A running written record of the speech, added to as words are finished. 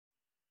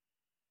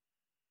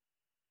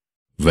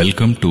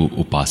Welcome to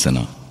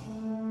Upasana,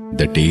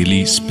 the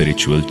daily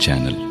spiritual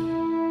channel.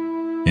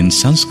 In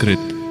Sanskrit,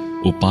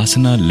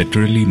 Upasana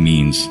literally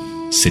means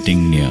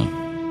sitting near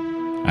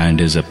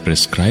and is a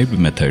prescribed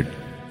method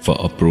for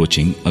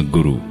approaching a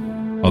guru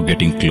or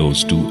getting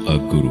close to a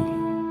guru.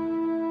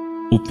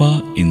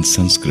 Upa in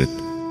Sanskrit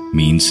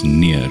means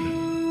near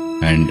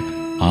and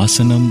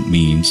asanam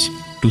means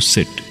to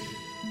sit.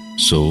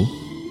 So,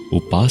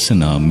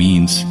 Upasana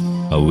means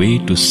a way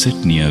to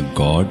sit near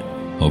God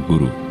or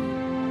Guru.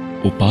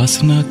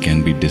 Upasana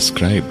can be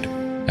described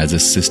as a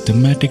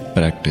systematic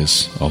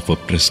practice of a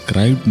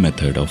prescribed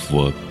method of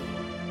work,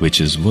 which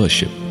is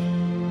worship.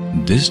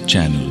 This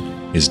channel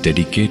is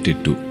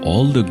dedicated to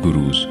all the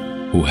gurus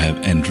who have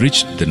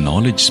enriched the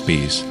knowledge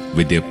space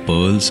with their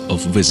pearls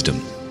of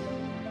wisdom,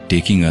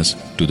 taking us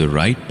to the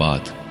right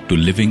path to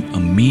living a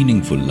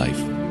meaningful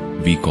life.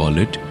 We call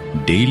it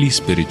daily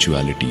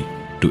spirituality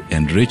to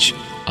enrich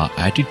our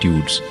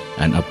attitudes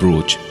and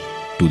approach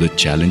to the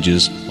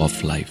challenges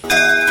of life.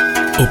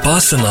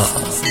 Upasana,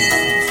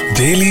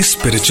 daily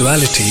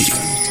spirituality.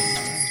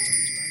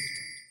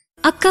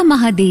 Akka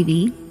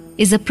Mahadevi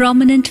is a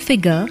prominent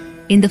figure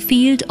in the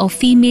field of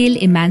female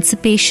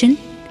emancipation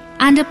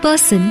and a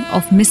person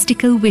of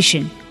mystical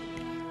vision.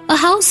 A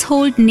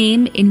household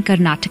name in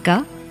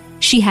Karnataka,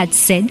 she had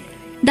said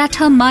that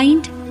her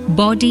mind,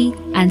 body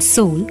and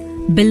soul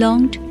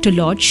belonged to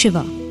Lord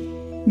Shiva.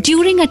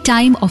 During a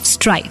time of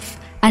strife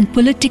and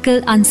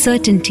political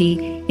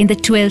uncertainty in the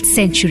 12th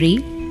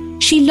century,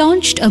 she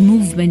launched a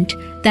movement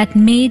that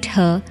made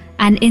her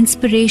an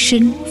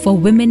inspiration for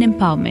women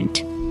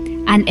empowerment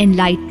and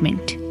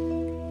enlightenment.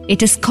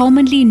 It is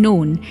commonly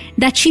known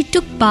that she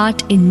took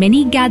part in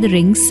many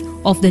gatherings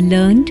of the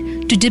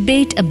learned to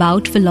debate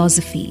about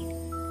philosophy.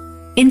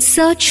 In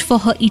search for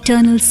her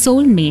eternal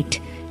soulmate,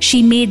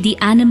 she made the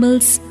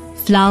animals,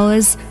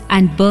 flowers,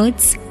 and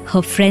birds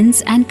her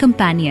friends and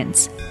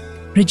companions,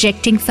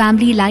 rejecting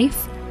family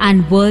life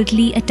and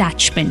worldly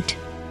attachment.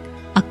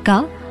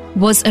 Akka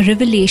was a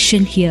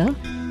revelation here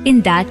in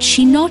that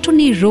she not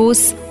only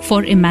rose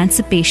for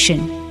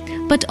emancipation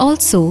but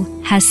also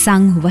has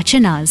sung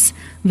vachanas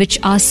which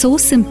are so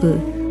simple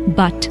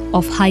but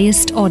of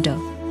highest order.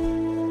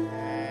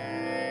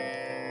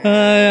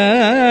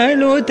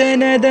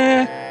 ಆಳುತನದ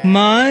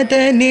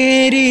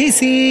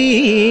ಮಾತನೇರಿಸಿ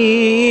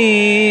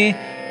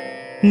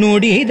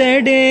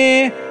ನುಡಿದಡೆ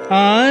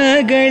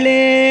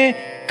ಆಗಲೇ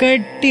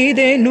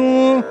ಕಟ್ಟಿದೆನು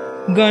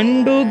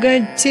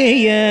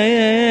ಗಂಡುಗಚ್ಚೆಯ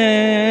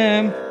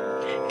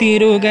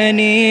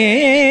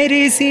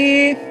ತಿರುಗನೇರಿಸಿ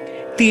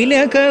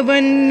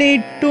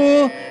ತಿಲಕವನ್ನಿಟ್ಟು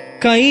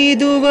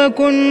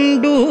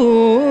ಕೈದುವಕೊಂಡು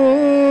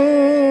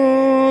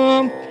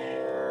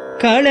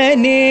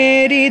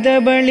ಕಳನೇರಿದ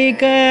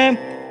ಬಳಿಕ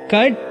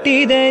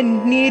ಕಟ್ಟಿದ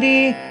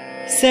ನಿರಿ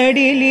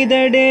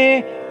ಸಡಿಲಿದಡೆ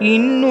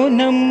ಇನ್ನು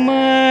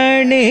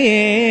ನಮ್ಮಣೆ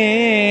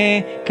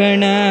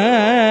ಕಣ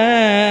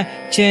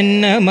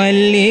ಚೆನ್ನ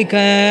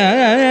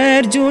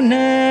Mallikarjuna.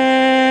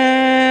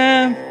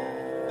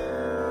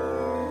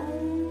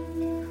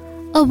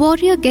 A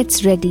warrior gets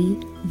ready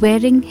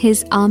wearing his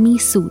army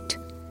suit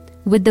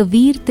with the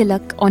Veer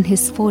Tilak on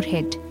his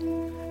forehead,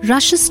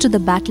 rushes to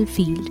the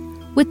battlefield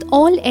with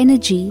all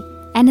energy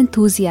and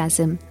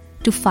enthusiasm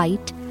to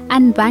fight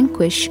and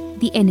vanquish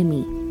the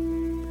enemy.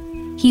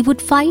 He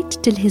would fight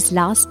till his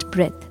last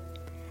breath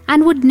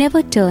and would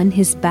never turn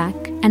his back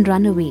and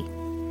run away.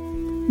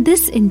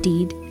 This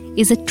indeed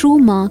is a true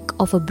mark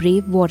of a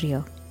brave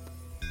warrior.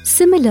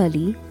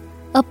 Similarly,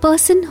 a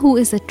person who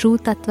is a true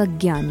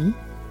Tattvajnani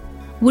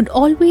would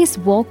always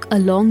walk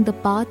along the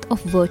path of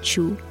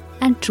virtue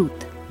and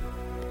truth,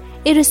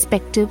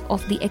 irrespective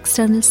of the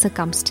external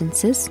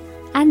circumstances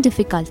and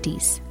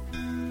difficulties.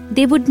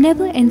 They would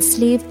never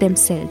enslave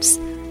themselves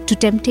to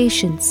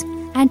temptations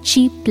and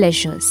cheap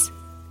pleasures.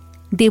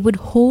 They would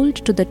hold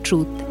to the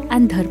truth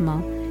and dharma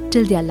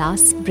till their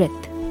last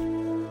breath.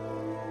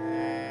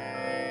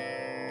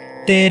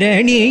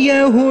 ತೆರಣಿಯ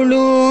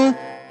ಹುಳು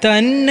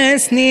ತನ್ನ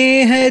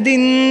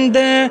ಸ್ನೇಹದಿಂದ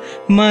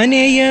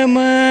ಮನೆಯ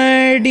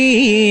ಮಾಡಿ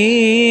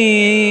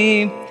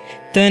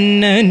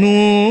ತನ್ನ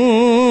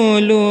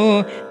ನೂಲು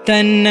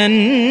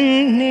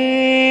ತನ್ನನ್ನೇ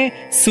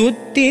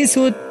ಸುತ್ತಿ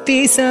ಸುತ್ತಿ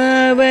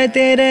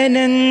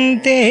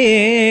ಸಾವತೆರನಂತೆ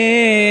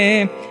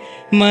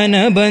ಮನ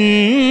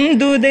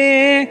ಬಂದುದೆ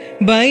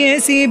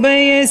ಬಯಸಿ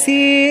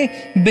ಬಯಸಿ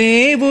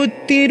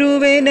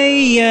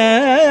ಬೇವುತ್ತಿರುವೆನಯ್ಯ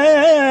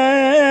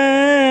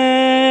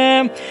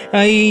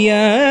ಅಯ್ಯ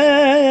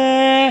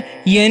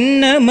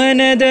ಎನ್ನ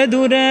ಮನದ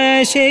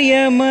ದುರಾಶಯ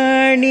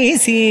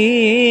ಮಾಡಿಸಿ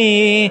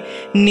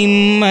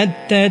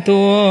ನಿಮ್ಮತ್ತ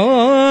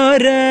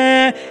ತೋರ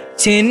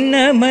ಚೆನ್ನ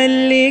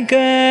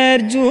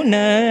Mallikarjuna.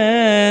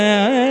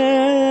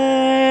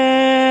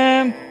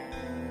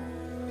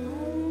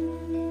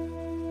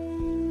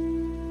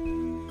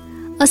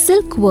 A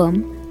silkworm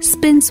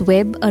spins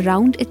web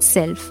around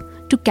itself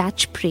to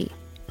catch prey,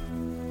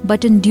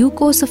 but in due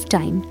course of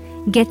time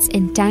gets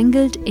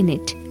entangled in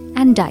it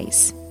and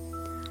dies.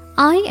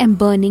 I am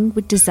burning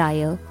with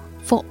desire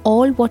for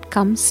all what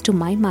comes to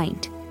my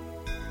mind.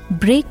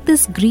 Break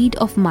this greed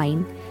of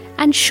mine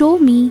and show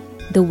me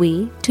the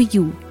way to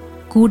you,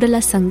 Kudala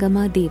Sangama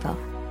Deva.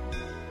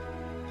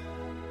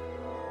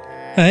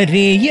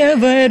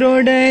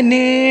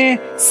 ಅರಿಯವರೊಡನೆ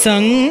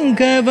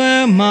ಸಂಗವ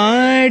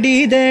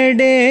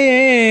ಮಾಡಿದಡೆ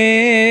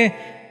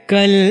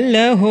ಕಲ್ಲ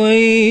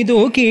ಹೊಯ್ದು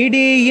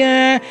ಕಿಡಿಯ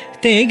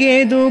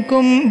ತೆಗೆದು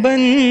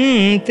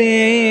ಕೊಂಬಂತೆ.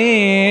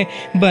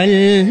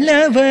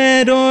 ಬಲ್ಲವರೊಡನೆ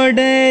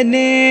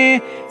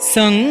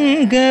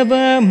ಸಂಗವ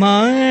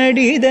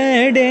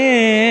ಮಾಡಿದಡೆ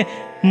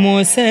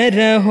ಮೊಸರ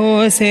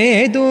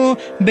ಹೊಸೆದು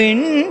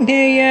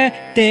ಬೆಣ್ಣೆಯ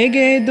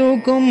ತೆಗೆದು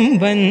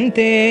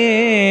ಕೊಂಬಂತೆ.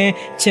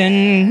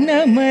 ಚನ್ನ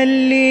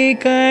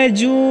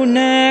ಮಲ್ಲಿಕಾರ್ಜುನ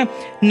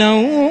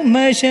ನೌಮ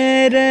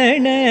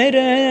ಶರಣರ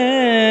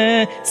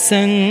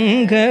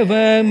ಸಂಗವ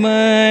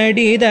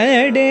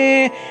ಮಾಡಿದಡೆ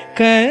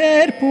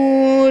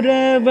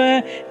ಕರ್ಪೂರವ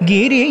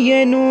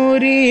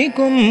ಗಿರಿಯನೂರಿ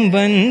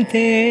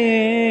ಕೊಂಬಂತೆ.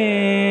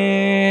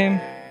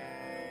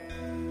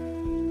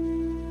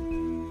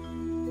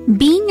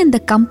 Being in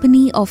the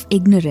company of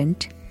ignorant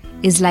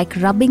is like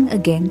rubbing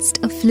against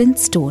a flint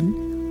stone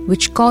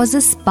which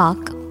causes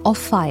spark of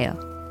fire.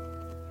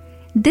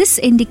 This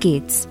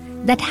indicates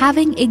that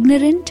having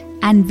ignorant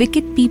and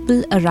wicked people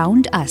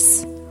around us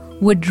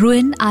would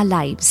ruin our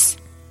lives.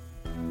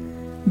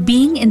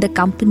 Being in the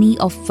company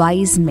of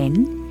wise men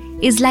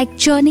is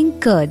like churning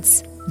curds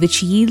which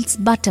yields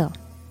butter.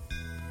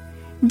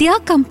 Their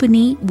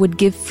company would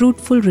give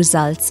fruitful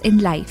results in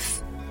life.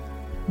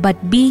 But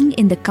being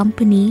in the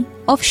company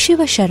of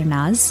Shiva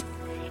Sharanas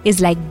is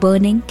like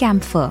burning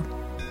camphor.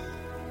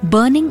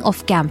 Burning of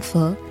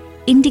camphor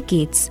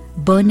indicates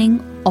burning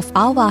of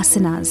our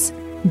vasanas,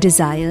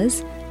 desires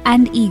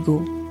and ego.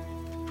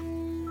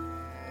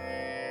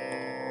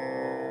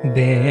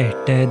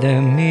 ಬೆಟ್ಟದ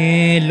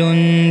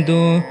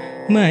ಮೇಲೊಂದು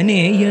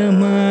ಮನೆಯ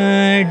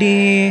ಮಾಡಿ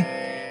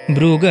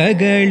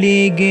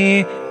ಮೃಗಗಳಿಗೆ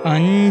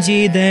ಅಂಜಿದಡೆಂತೆಯ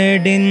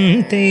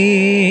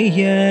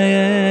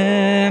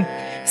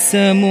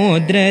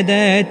ಸಮುದ್ರದ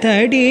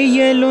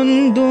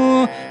ತಡಿಯಲೊಂದು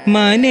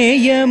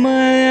ಮನೆಯ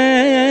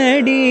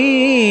ಮಾಡಿ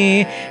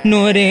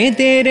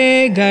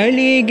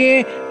ನೊರೆತೆರೆಗಳಿಗೆ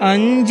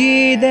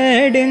ಅಂಜಿದಡೆಂತೆಯ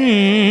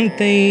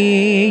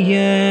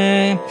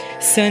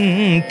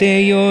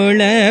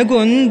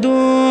ಸಂತೆಯೊಳಗೊಂದು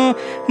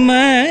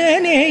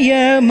ಮನೆಯ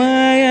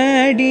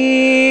ಮಾಡಿ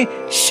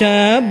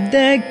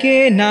ಶಬ್ದಕ್ಕೆ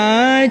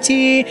ನಾಚಿದಡೆಂತೆಯ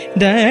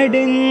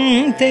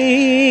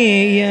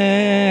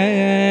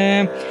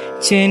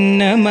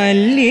ಚೆನ್ನ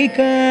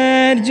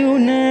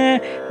ಮಲ್ಲಿಕಾರ್ಜುನ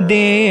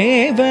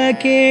ದೇವ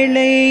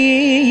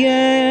ಕೆಳೆಯ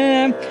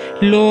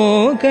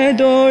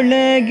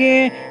ಲೋಕದೊಳಗೆ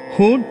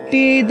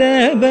ಹುಟ್ಟಿದ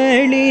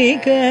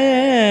ಬಳಿಕ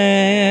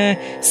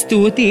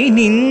ಸ್ತುತಿ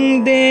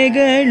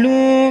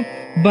ನಿಂದೆಗಳು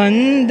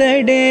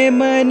ಬಂದಡೆ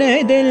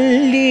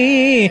ಮನದಲ್ಲಿ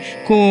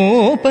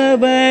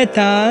ಕೋಪವ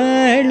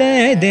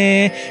ತಾಳದೆ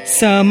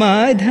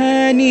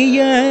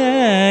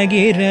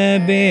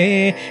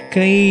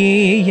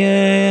ಸಮಾಧಾನಿಯಾಗಿರಬೇಕಯ್ಯ.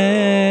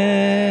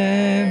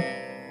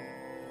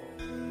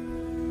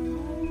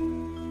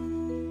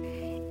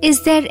 Is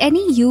there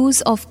any use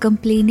of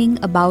complaining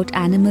about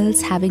animals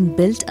having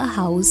built a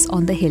house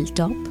on the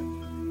hilltop?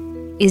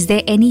 Is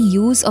there any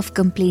use of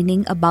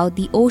complaining about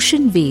the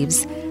ocean waves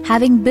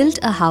having built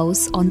a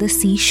house on the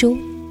seashore?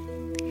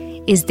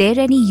 Is there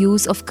any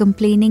use of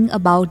complaining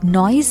about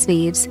noise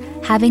waves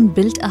having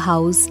built a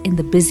house in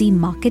the busy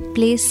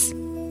marketplace?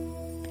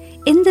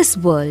 In this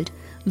world,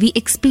 we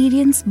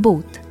experience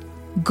both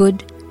good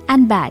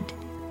and bad,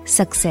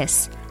 success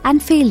and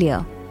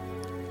failure.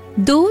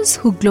 Those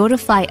who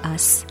glorify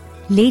us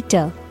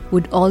later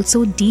would also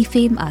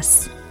defame us.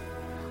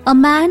 A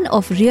man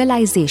of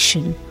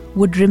realization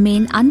would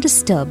remain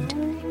undisturbed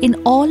in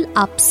all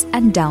ups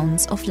and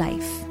downs of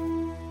life.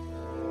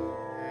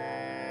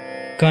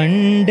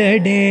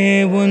 ಕಂಡಡೆ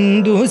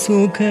ಒಂದು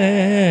ಸುಖ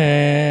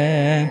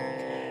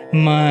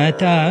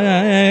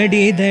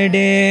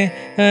ಮಾತಾಡಿದಡೆ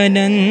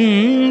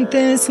ಅನಂತ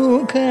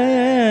ಸುಖ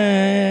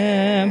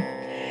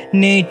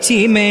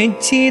ನೆಚ್ಚಿ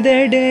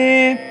ಮೆಚ್ಚಿದಡೆ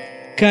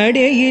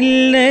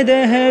ಕಡೆಯಿಲ್ಲದ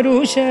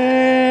ಹರುಷ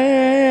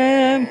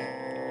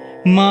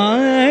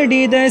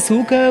ಮಾಡಿದ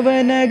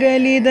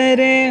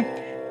ಸುಖವನಗಲಿದರೆ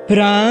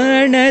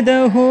ಪ್ರಾಣದ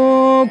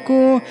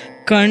ಹೋಕು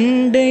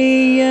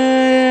ಕಂಡಯ್ಯ.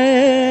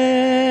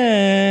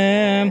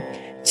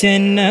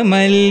 ಚೆನ್ನ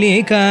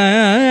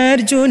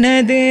ಮಲ್ಲಿಕಾರ್ಜುನ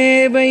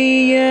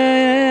ದೇವಯ್ಯ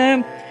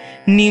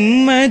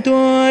ನಿಮ್ಮ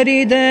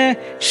ತೋರಿದ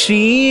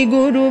ಶ್ರೀ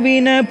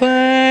ಗುರುವಿನ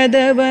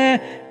ಪಾದವ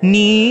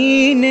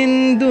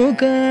ನೀನೆಂದು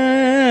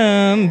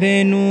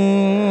ಕಾಂಬೆನು.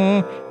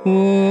 ಓ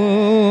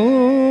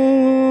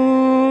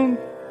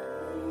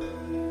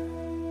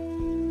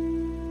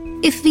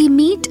If we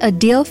meet a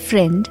dear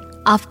friend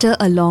after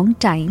a long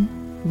time,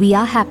 we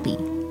are happy.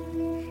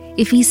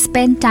 If we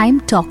spend time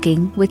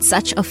talking with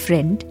such a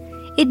friend,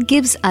 it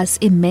gives us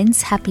immense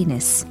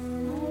happiness.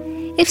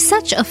 If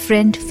such a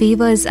friend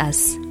favors us,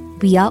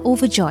 we are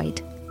overjoyed.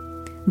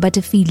 But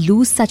if we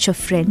lose such a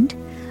friend,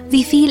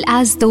 we feel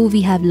as though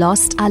we have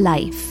lost our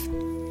life.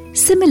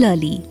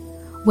 Similarly,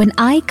 when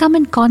I come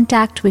in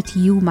contact with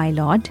you, my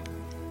Lord,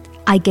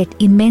 I get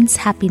immense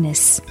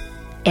happiness.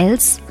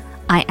 Else,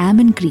 I am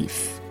in grief.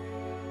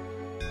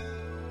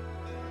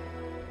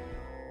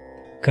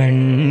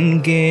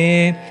 ಕಣ್ಗೆ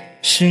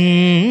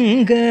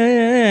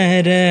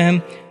ಶೃಂಗಾರ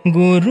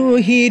ಗುರು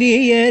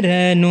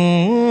ಹಿರಿಯರ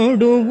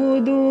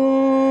ನೋಡುವುದು.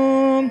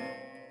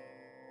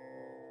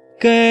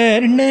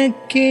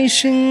 ಕರ್ಣಕ್ಕೆ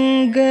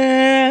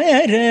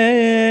ಶೃಂಗಾರ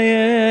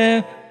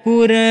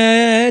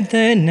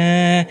ಪುರಾತನ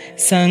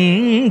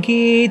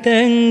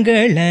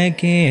ಸಂಗೀತಗಳ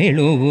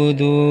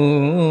ಕೇಳುವುದು.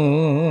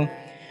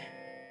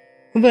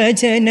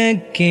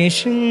 ವಚನಕ್ಕೆ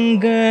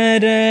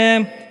ಶೃಂಗಾರ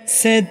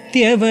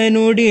ಸತ್ಯವ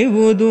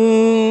ನುಡಿಯುವುದು.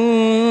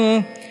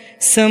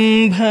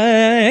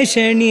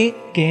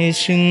 ಸಂಭಾಷಣೆಗೆ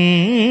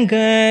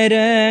ಶೃಂಗಾರ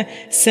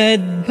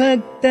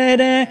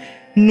ಸದ್ಭಕ್ತರ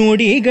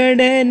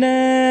ನುಡಿಗಡನ.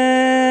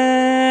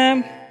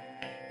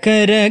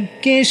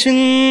 ಕರಕ್ಕೆ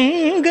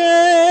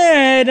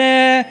ಶೃಂಗಾರ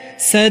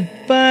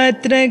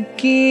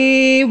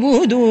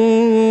ಸತ್ಪಾತ್ರಕ್ಕೀವುದು.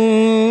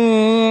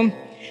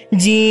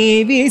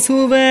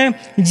 ಜೀವಿಸುವ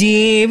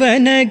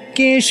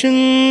ಜೀವನಕ್ಕೆ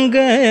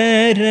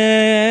ಶೃಂಗಾರ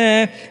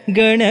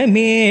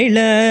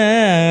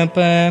ಗಣಮೇಳಪ.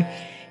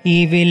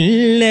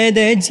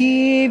 ಇವಿಲ್ಲದ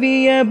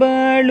ಜೀವಿಯ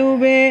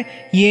ಬಾಳುವೆ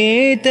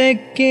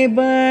ಏತಕ್ಕೆ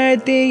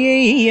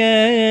ಬಾತೆಯಯ್ಯ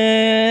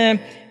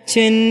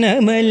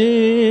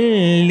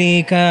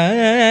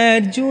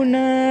Chennamallikarjuna.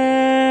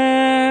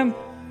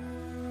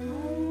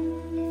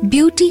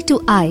 Beauty to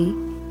eye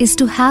is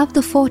to have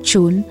the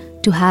fortune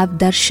to have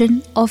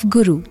darshan of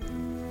Guru.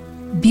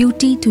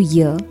 Beauty to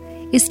ear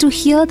is to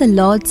hear the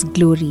Lord's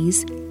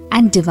glories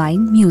and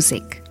divine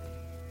music.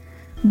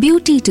 Beauty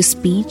to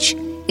speech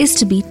is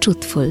to be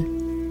truthful.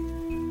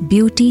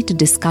 Beauty to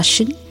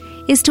discussion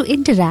is to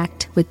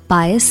interact with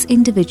pious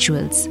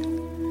individuals.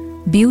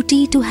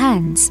 Beauty to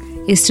hands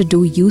is to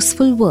do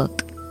useful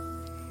work.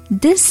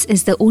 This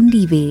is the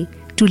only way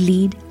to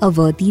lead a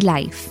worthy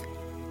life.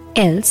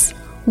 Else,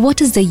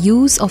 what is the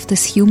use of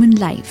this human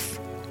life,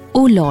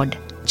 O Lord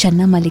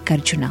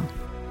Channamallikarjuna?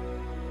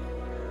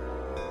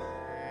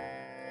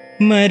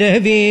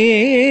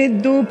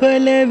 ಮರವೇದ್ದು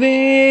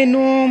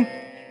ಫಲವೇನು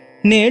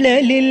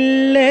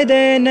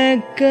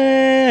ನೆಳಲಿಲ್ಲದನಕ್ಕ.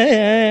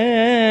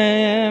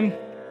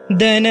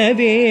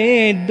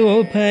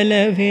 ದನವೇದ್ದು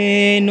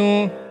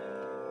ಫಲವೇನು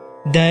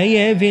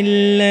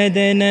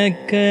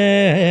ದಯವಿಲ್ಲದನಕ್ಕ.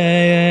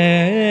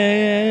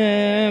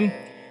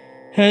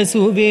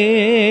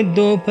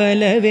 ಹಸುವೇದ್ದು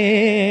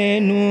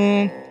ಫಲವೇನು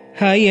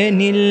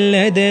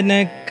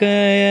ಹಯನಿಲ್ಲದನಕ್ಕ.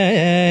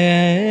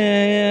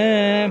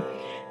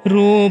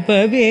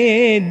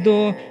 ರೂಪವೇದ್ದು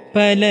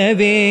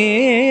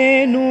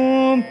ಫಲವೇನು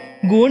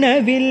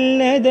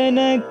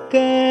ಗುಣವಿಲ್ಲದನಕ್ಕ.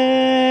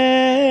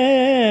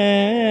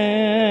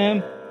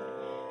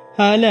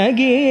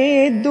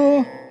 ಅಲಗಿದ್ದು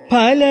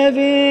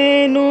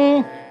ಫಲವೇನು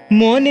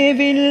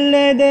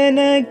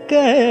ಮೊನೆವಿಲ್ಲದನಕ್ಕ.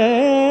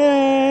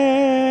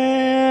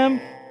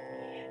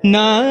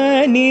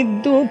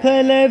 ನಾನಿದ್ದು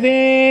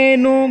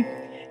ಫಲವೇನು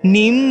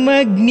ನಿಮ್ಮ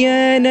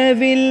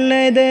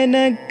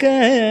ಜ್ಞಾನವಿಲ್ಲದನಕ್ಕ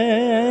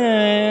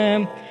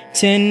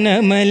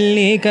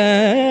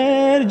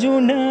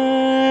Chennamallikarjuna.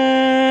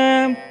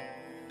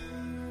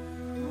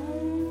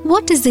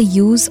 What is the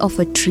use of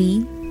a tree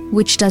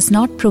which does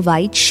not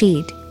provide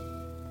shade?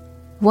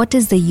 What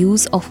is the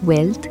use of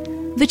wealth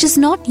which is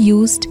not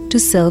used to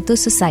serve the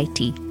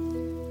society?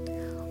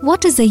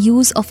 What is the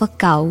use of a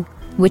cow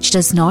which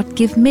does not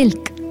give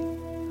milk?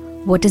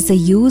 What is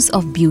the use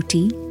of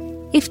beauty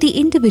if the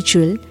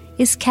individual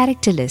is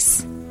characterless?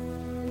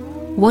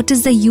 What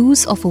is the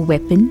use of a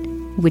weapon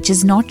which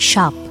is not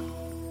sharp?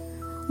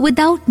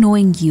 Without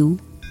knowing you,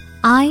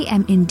 I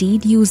am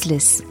indeed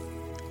useless,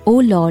 O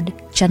Lord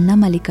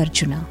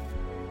Channamallikarjuna.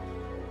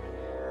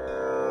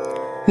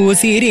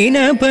 ಉಸಿರಿನ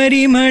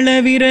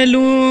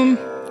ಪರಿಮಳವಿರಲು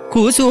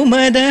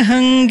ಕುಸುಮದ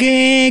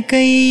ಹಂಗೆ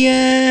ಕೈಯ.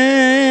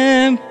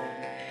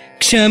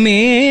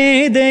 ಕ್ಷಮೆ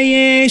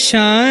ದಯೆ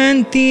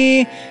ಶಾಂತಿ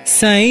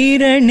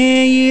ಸೈರಣೆ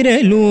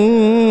ಇರಲು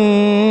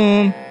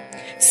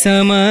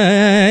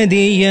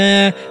ಸಮಾಧಿಯ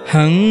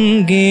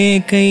ಹಂಗೆ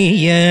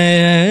ಕೈಯ.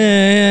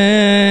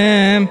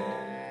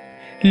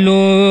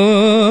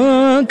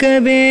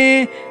 ಲೋಕವೇ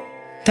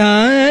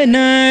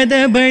ತಾನಾದ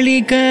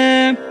ಬಳಿಕ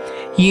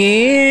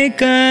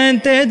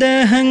ಏಕಾಂತದ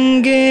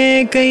ಹಂಗೆ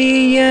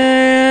ಕೈಯ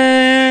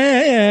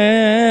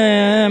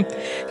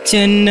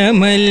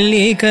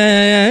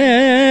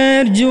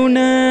Chennamallikarjuna.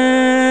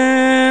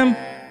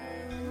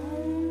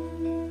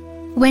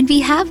 When we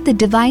have the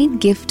divine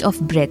gift of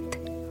breath,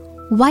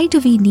 why do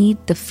we need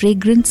the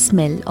fragrant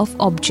smell of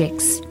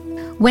objects?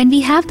 When we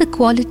have the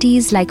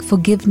qualities like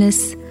forgiveness,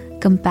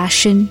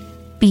 compassion,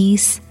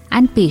 peace,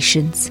 and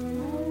patience,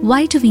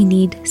 why do we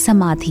need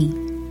samadhi?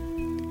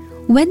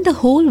 When the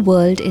whole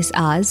world is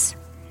ours,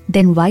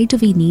 then why do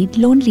we need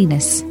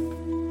loneliness?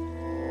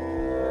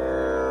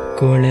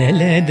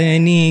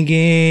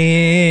 ಕೊಳಲದನಿಗೆ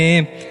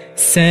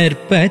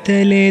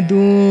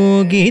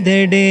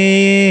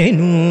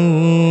ಸರ್ಪತಲೆದೂಗಿದಡೇನು.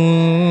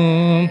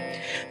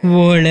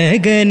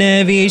 ಒಳಗನ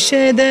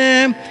ವಿಷದ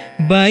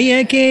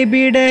ಬಯಕೆ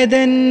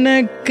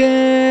ಬಿಡದನ್ನಕ್ಕ.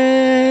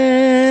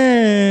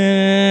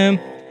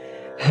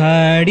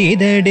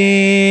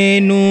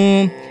 ಹಾಡಿದಡೇನು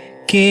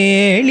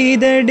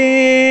ಕೇಳಿದಡೇನು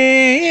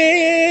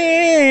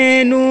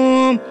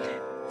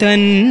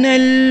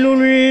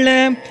ತನ್ನಲ್ಲುಳ್ಳ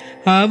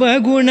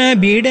ಅವಗುಣ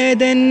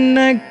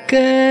ಬಿಡದನ್ನಕ್ಕ.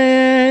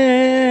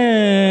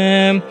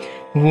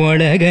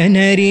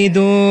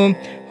 ಒಳಗನರಿದು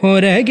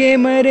ಹೊರಗೆ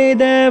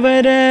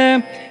ಮರೆದವರ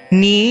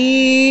ನೀ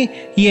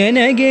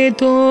ಎನಗೆ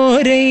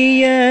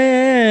ತೋರಯ್ಯ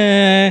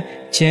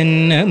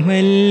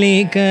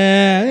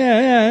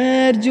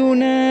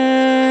Chennamallikarjuna.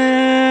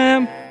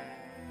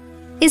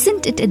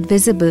 Isn't it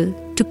advisable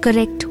to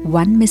correct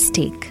one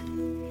mistake?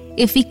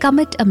 If we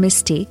commit a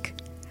mistake,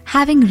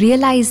 having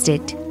realized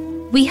it,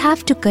 we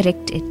have to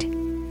correct it,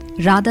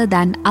 rather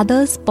than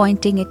others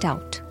pointing it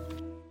out.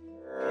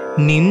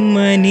 ನಿಮ್ಮ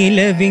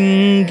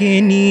ನಿಲವಿಂಗೆ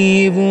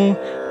ನೀವು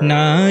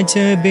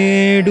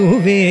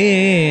ನಾಚಬೇಡುವೆ,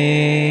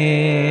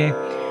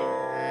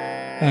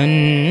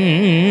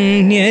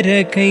 ಅನ್ಯರ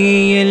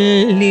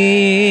ಕೈಯಲ್ಲಿ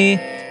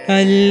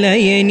ಅಲ್ಲ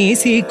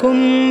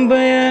ಎನಿಸಿಕೊಂಬ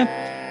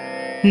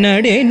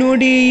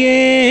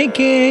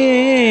ನಡೆನುಡಿಯೇಕೆ,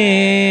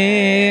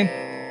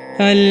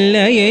 ಅಲ್ಲ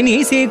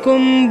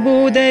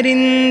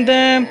ಎನಿಸಿಕೊಂಬುದರಿಂದ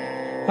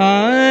ಆ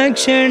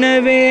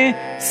ಕ್ಷಣವೇ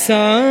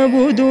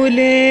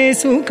ಸಾವುದುಲೇ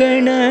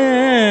ಸುಕಣ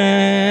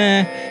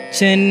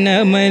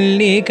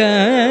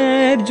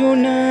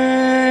Chennamallikarjuna.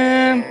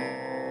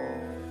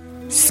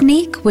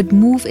 Snake would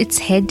move its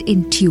head in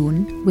tune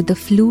with the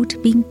flute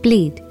being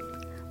played,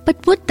 but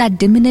would that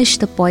diminish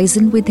the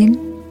poison within?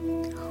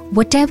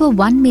 Whatever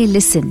one may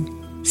listen,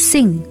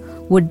 sing,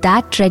 would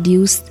that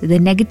reduce the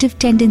negative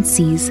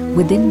tendencies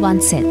within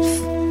oneself?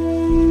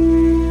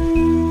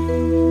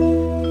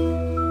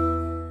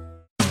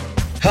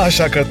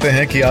 आशा करते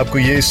हैं कि आपको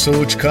ये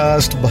सोच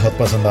cast बहुत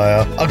पसंद आया।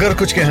 अगर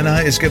कुछ कहना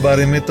है इसके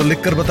बारे में तो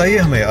लिखकर बताइए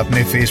हमें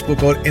अपने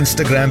फेसबुक और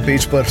इंस्टाग्राम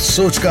पेज पर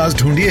सोच कास्ट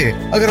ढूंढिए।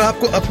 अगर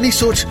आपको अपनी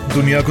सोच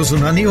दुनिया को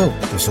सुनानी हो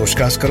तो सोच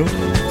कास्ट करो।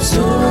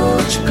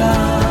 सोच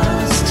कास्ट।